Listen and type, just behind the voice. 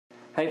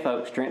Hey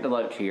folks, Trent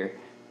DeLoach here,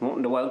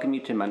 wanting to welcome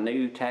you to my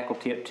new Tackle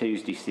Tip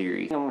Tuesday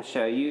series. What I'm going to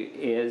show you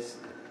is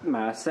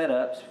my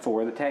setups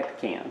for the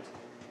Tactacams.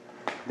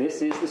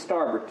 This is the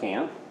starboard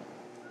cam,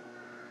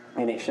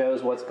 and it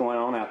shows what's going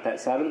on out that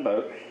side of the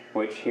boat,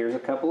 which here's a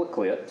couple of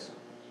clips.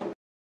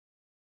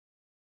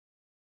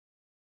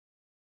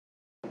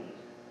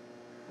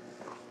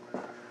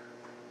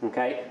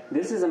 Okay,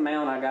 this is a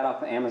mount I got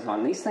off of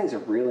Amazon. These things are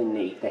really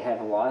neat. They have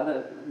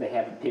they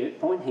have a pivot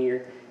point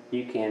here.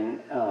 You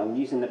can,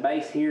 using the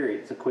base here,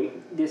 it's a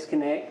quick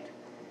disconnect.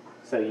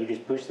 So you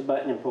just push the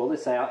button and pull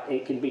this out.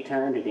 It can be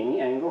turned at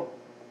any angle.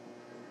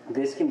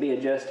 This can be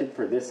adjusted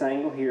for this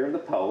angle here of the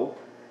pole.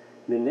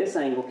 Then this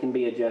angle can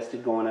be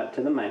adjusted going up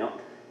to the mount.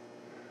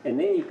 And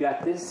then you've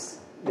got this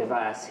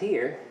device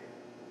here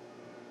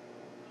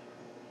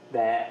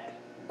that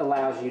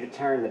allows you to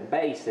turn the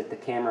base that the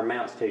camera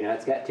mounts to. Now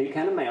it's got two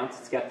kind of mounts.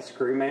 It's got the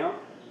screw mount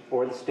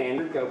or the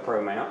standard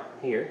GoPro mount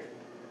here.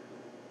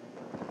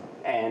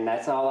 And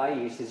that's all I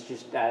use is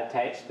just I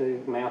attached the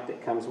mount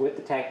that comes with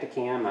the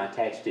Tactacam. I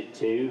attached it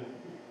to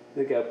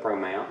the GoPro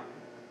mount.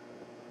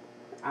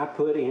 I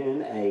put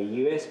in a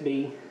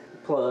USB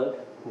plug,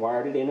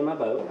 wired it into my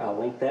boat. I'll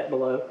link that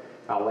below.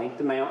 I'll link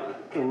the mount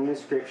in the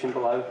description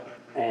below.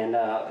 And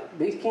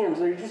these cams,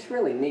 they're just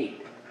really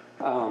neat.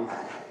 I'll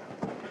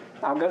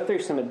go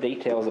through some of the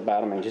details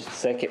about them in just a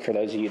second for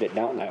those of you that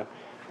don't know.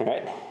 All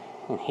right.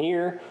 And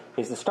here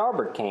is the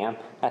starboard cam.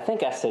 I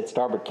think I said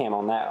starboard cam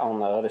on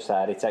the other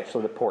side. It's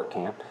actually the port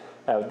cam.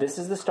 This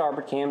is the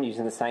starboard cam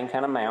using the same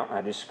kind of mount.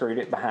 I just screwed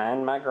it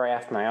behind my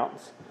graph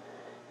mounts.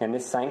 And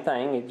this same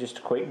thing, it just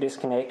a quick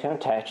disconnect and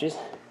attaches.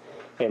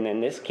 And then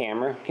this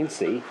camera can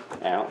see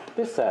out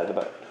this side of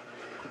the boat.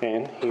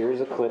 And here's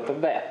a clip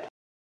of that.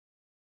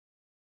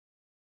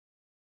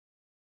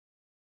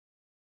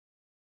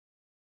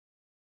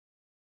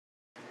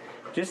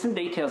 Just some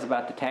details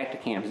about the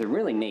Tactacams. They're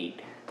really neat.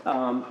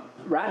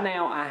 Right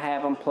now I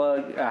have them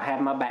plugged, I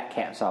have my back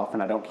caps off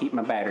and I don't keep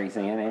my batteries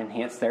in, and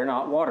hence they're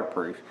not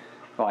waterproof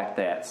like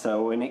that.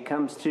 So when it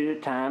comes to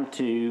time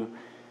to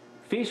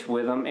fish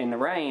with them in the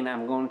rain,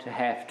 I'm going to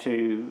have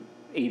to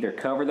either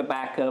cover the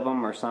back of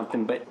them or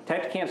something. But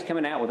Tactacam's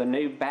coming out with a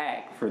new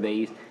back for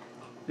these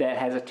that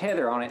has a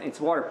tether on it. It's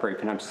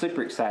waterproof, and I'm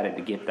super excited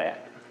to get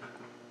that.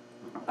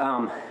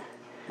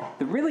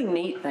 The really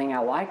neat thing I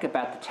like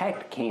about the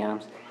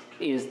Tactacams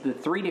is the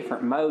three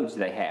different modes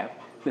they have.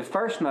 The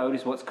first mode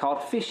is what's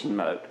called fishing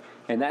mode,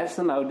 and that's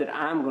the mode that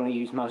I'm going to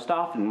use most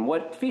often.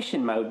 What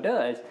fishing mode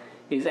does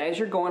is as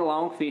you're going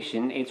along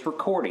fishing, it's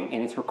recording,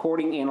 and it's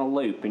recording in a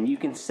loop, and you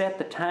can set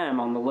the time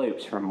on the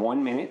loops from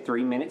 1 minute,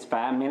 3 minutes,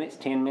 5 minutes,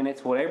 10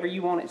 minutes, whatever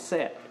you want it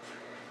set.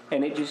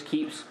 And it just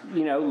keeps,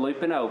 you know,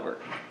 looping over.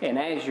 And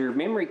as your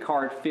memory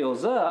card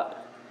fills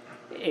up,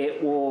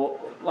 it will,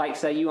 like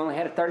say you only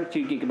had a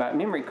 32 gigabyte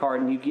memory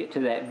card and you get to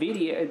that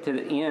video, to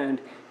the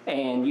end,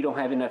 and you don't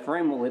have enough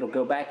room, well, it'll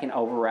go back and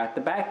overwrite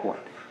the back one.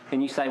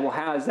 And you say, well,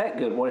 how is that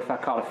good? What if I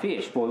caught a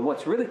fish? Well,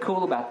 what's really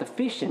cool about the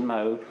fishing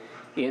mode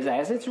is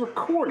as it's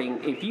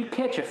recording, if you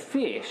catch a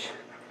fish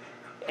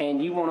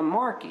and you want to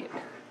mark it,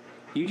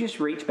 you just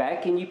reach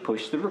back and you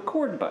push the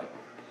record button.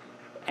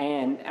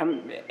 And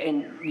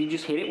you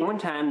just hit it one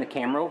time, the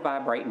camera will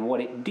vibrate, and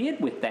what it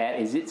did with that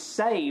is it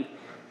saved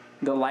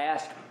the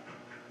last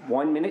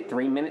 1 minute,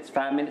 3 minutes,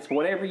 5 minutes,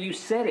 whatever you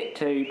set it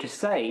to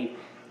save.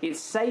 It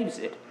saves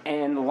it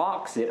and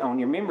locks it on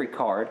your memory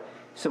card.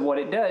 So what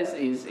it does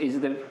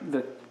is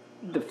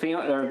the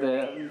film or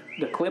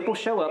the clip will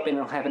show up and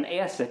it'll have an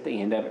S at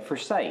the end of it for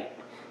save.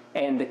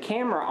 And the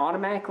camera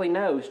automatically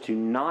knows to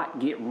not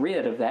get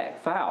rid of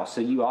that file,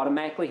 so you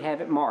automatically have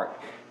it marked.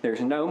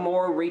 There's no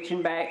more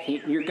reaching back,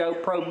 hit your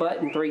GoPro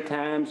button 3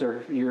 times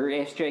or your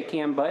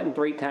SJ-Cam button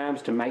 3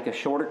 times to make a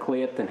shorter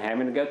clip than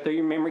having to go through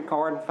your memory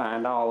card and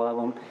find all of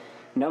them.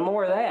 No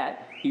more of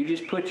that. You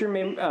just put your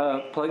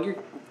plug your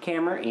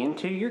camera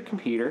into your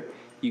computer,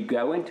 you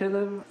go into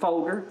the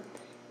folder,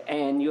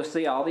 and you'll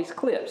see all these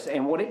clips.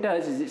 And what it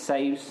does is it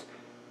saves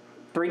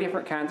 3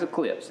 different kinds of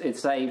clips. It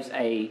saves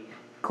a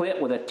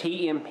clip with a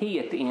TMP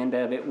at the end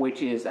of it,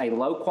 which is a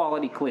low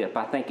quality clip.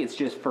 I think it's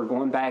just for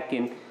going back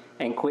and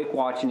quick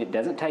watching. It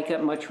doesn't take up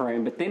much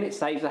room. But then it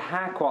saves a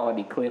high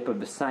quality clip of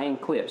the same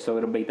clip. So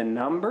it'll be the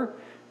number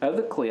of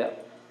the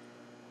clip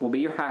will be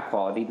your high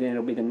quality, then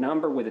it'll be the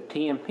number with a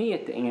TMP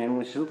at the end,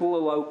 which is a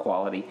little low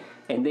quality,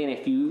 and then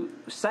if you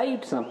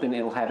saved something,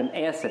 it'll have an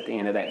S at the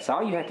end of that. So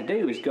all you have to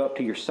do is go up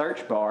to your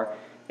search bar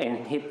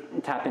and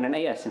type in an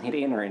S and hit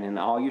enter, and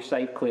all your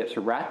saved clips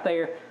are right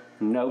there.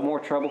 No more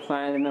trouble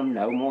finding them,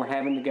 no more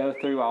having to go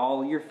through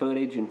all your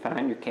footage and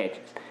find your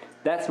catches.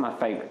 That's my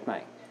favorite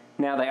thing.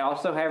 Now they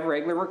also have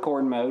regular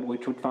record mode,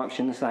 which would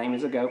function the same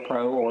as a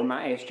GoPro or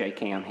my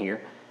SJ-Cam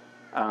here.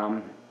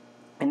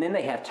 And then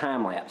they have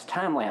time-lapse.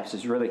 Time-lapse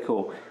is really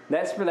cool.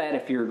 That's for that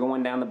if you're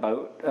going down the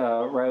boat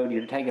road,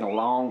 you're taking a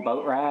long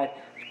boat ride,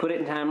 you put it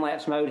in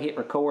time-lapse mode, hit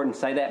record, and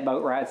say that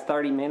boat ride's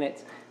 30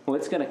 minutes. Well,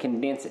 it's going to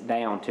condense it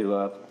down to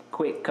a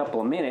quick couple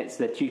of minutes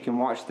that you can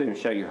watch through and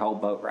show your whole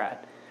boat ride.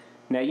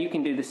 Now you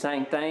can do the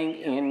same thing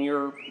in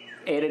your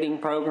editing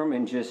program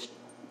and just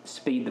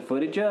speed the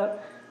footage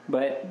up,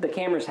 but the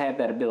cameras have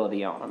that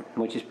ability on them,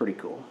 which is pretty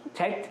cool.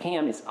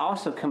 Tactacam is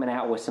also coming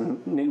out with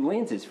some new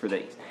lenses for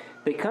these.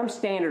 They come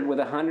standard with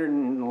a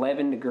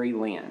 111 degree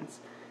lens,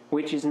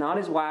 which is not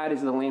as wide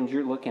as the lens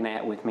you're looking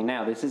at with me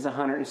now. This is a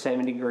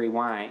 170 degree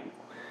wide,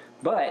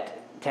 but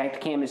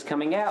Tactacam is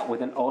coming out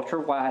with an ultra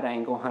wide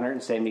angle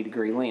 170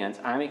 degree lens.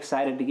 I'm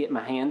excited to get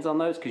my hands on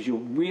those because you'll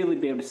really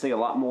be able to see a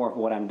lot more of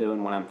what I'm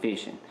doing when I'm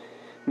fishing.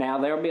 Now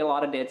there'll be a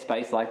lot of dead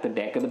space like the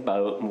deck of the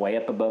boat and way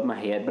up above my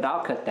head, but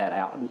I'll cut that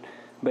out.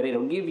 But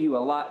it'll give you a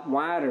lot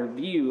wider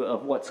view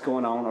of what's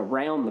going on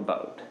around the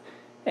boat.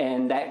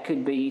 And that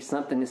could be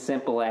something as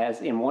simple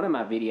as, in one of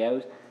my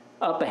videos,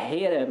 up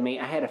ahead of me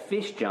I had a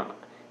fish jump.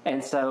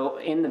 And so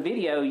in the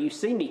video you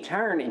see me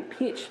turn and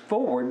pitch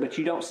forward, but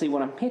you don't see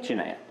what I'm pitching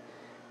at.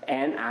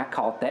 And I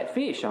caught that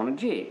fish on a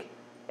jig.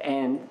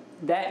 And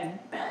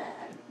that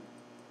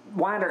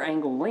wider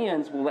angle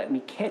lens will let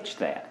me catch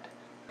that.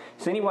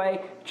 So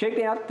anyway, check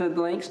out the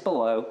links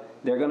below.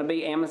 They're going to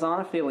be Amazon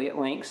affiliate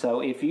links, so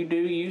if you do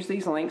use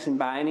these links and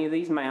buy any of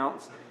these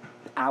mounts,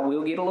 I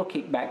will get a little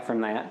kickback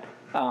from that.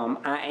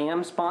 I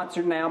am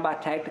sponsored now by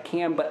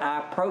Tactacam, but I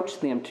approached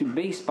them to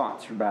be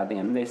sponsored by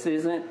them. This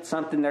isn't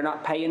something, they're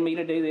not paying me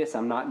to do this.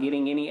 I'm not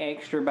getting any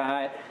extra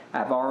by it.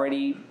 I've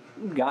already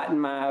gotten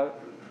my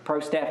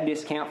pro staff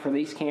discount for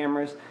these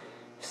cameras.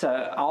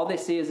 So all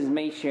this is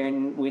me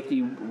sharing with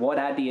you what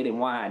I did and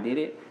why I did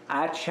it.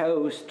 I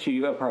chose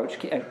to approach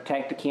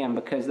Tactacam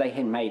because they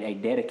had made a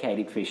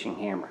dedicated fishing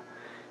camera.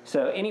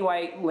 So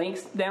anyway,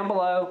 links down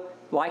below.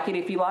 Like it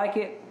if you like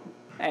it.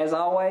 As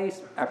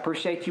always, I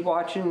appreciate you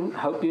watching.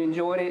 Hope you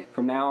enjoyed it.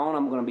 From now on,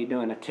 I'm going to be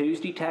doing a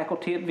Tuesday tackle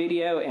tip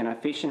video and a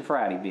Fishing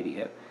Friday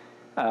video.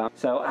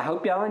 So I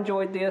hope y'all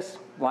enjoyed this.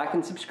 Like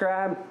and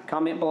subscribe.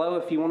 Comment below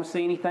if you want to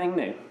see anything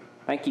new.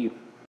 Thank you.